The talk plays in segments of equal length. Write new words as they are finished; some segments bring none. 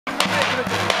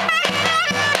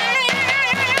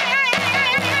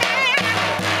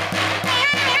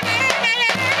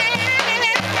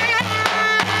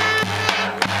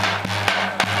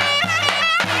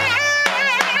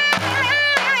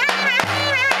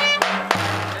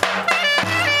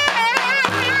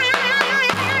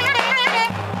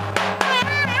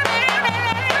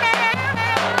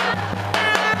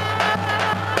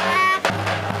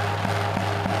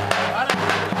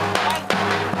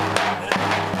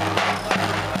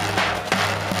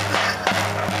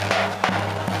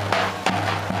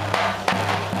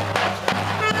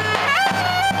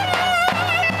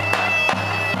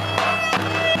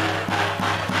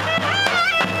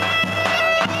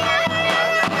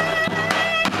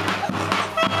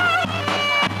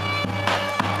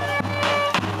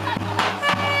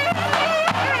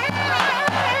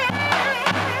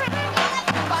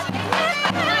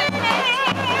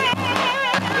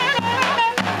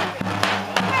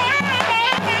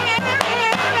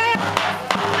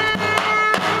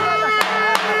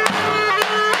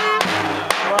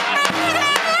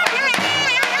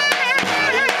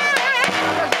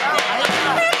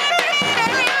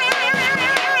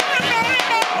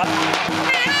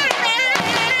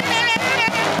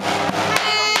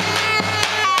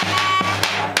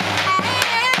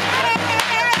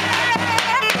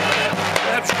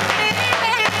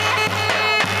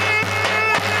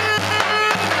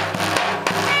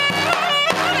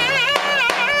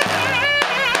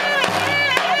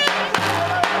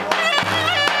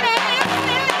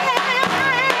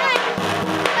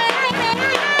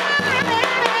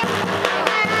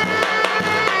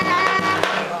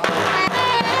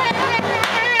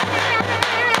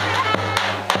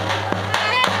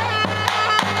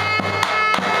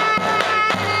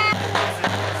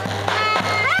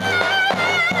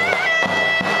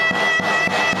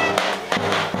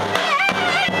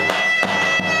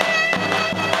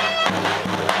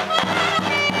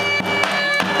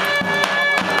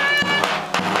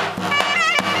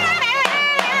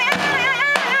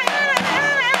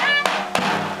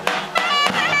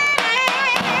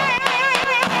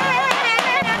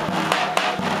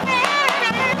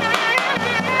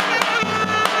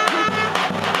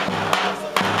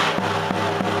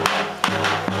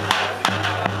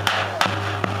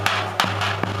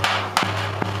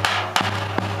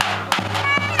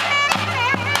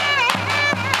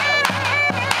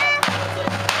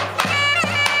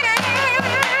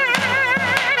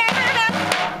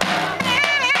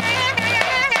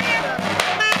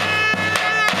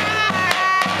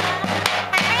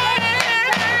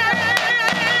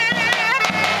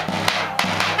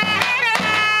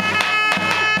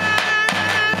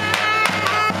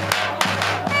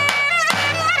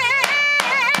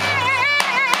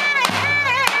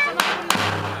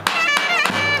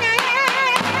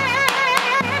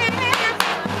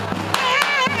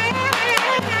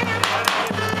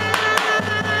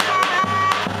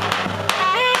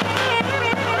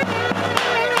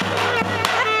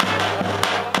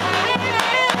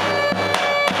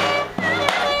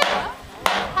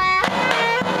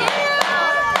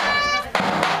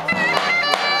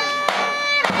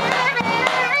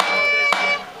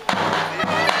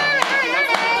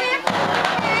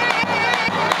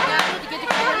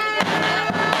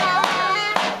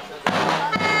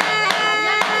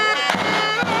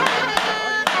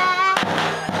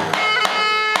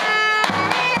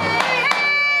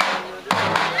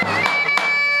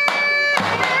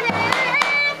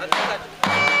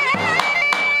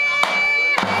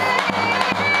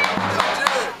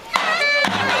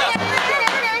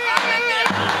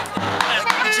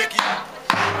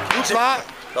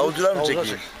Davulcular mı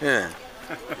çekiyor? He.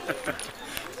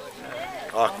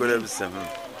 Ah görebilsem.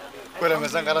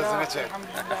 Göremezsen karasını çek.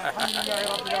 Elhamdülillahi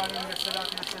Rabbil alemin ve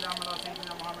salatu ve selamu ala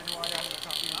seyyidina Muhammed ve alâ alihi ve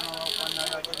sahbihi ve vaffanna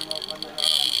ya kerim ve vaffanna ya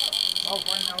rahim.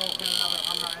 Vaffanna ve vaffanna ve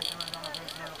hamna ente mevlana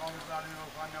feyzine ve kavmi zalimin ve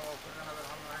vaffanna ve vaffanna ve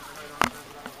hamna ente mevlana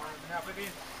feyzine ve kavmi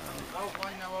münafıkin.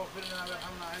 Vaffanna ve vaffanna ve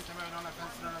hamna ente mevlana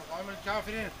feyzine ve kavmi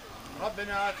kafirin.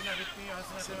 Rabbena atina fid dünya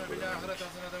haseneten ve fil ahireti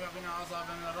haseneten ve qina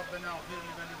azabennar. Rabbena ighfir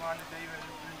li valideyye ve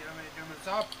lil mu'minine yevmel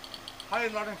hisab.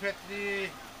 Hayırların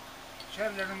fethi,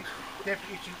 şerlerin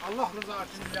defi için Allah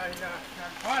rızası için lillahi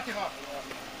Fatiha.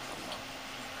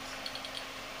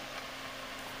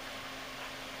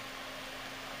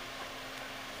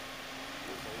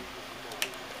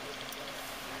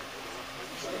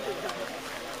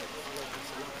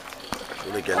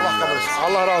 Şöyle gelin.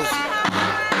 Allah razı olsun.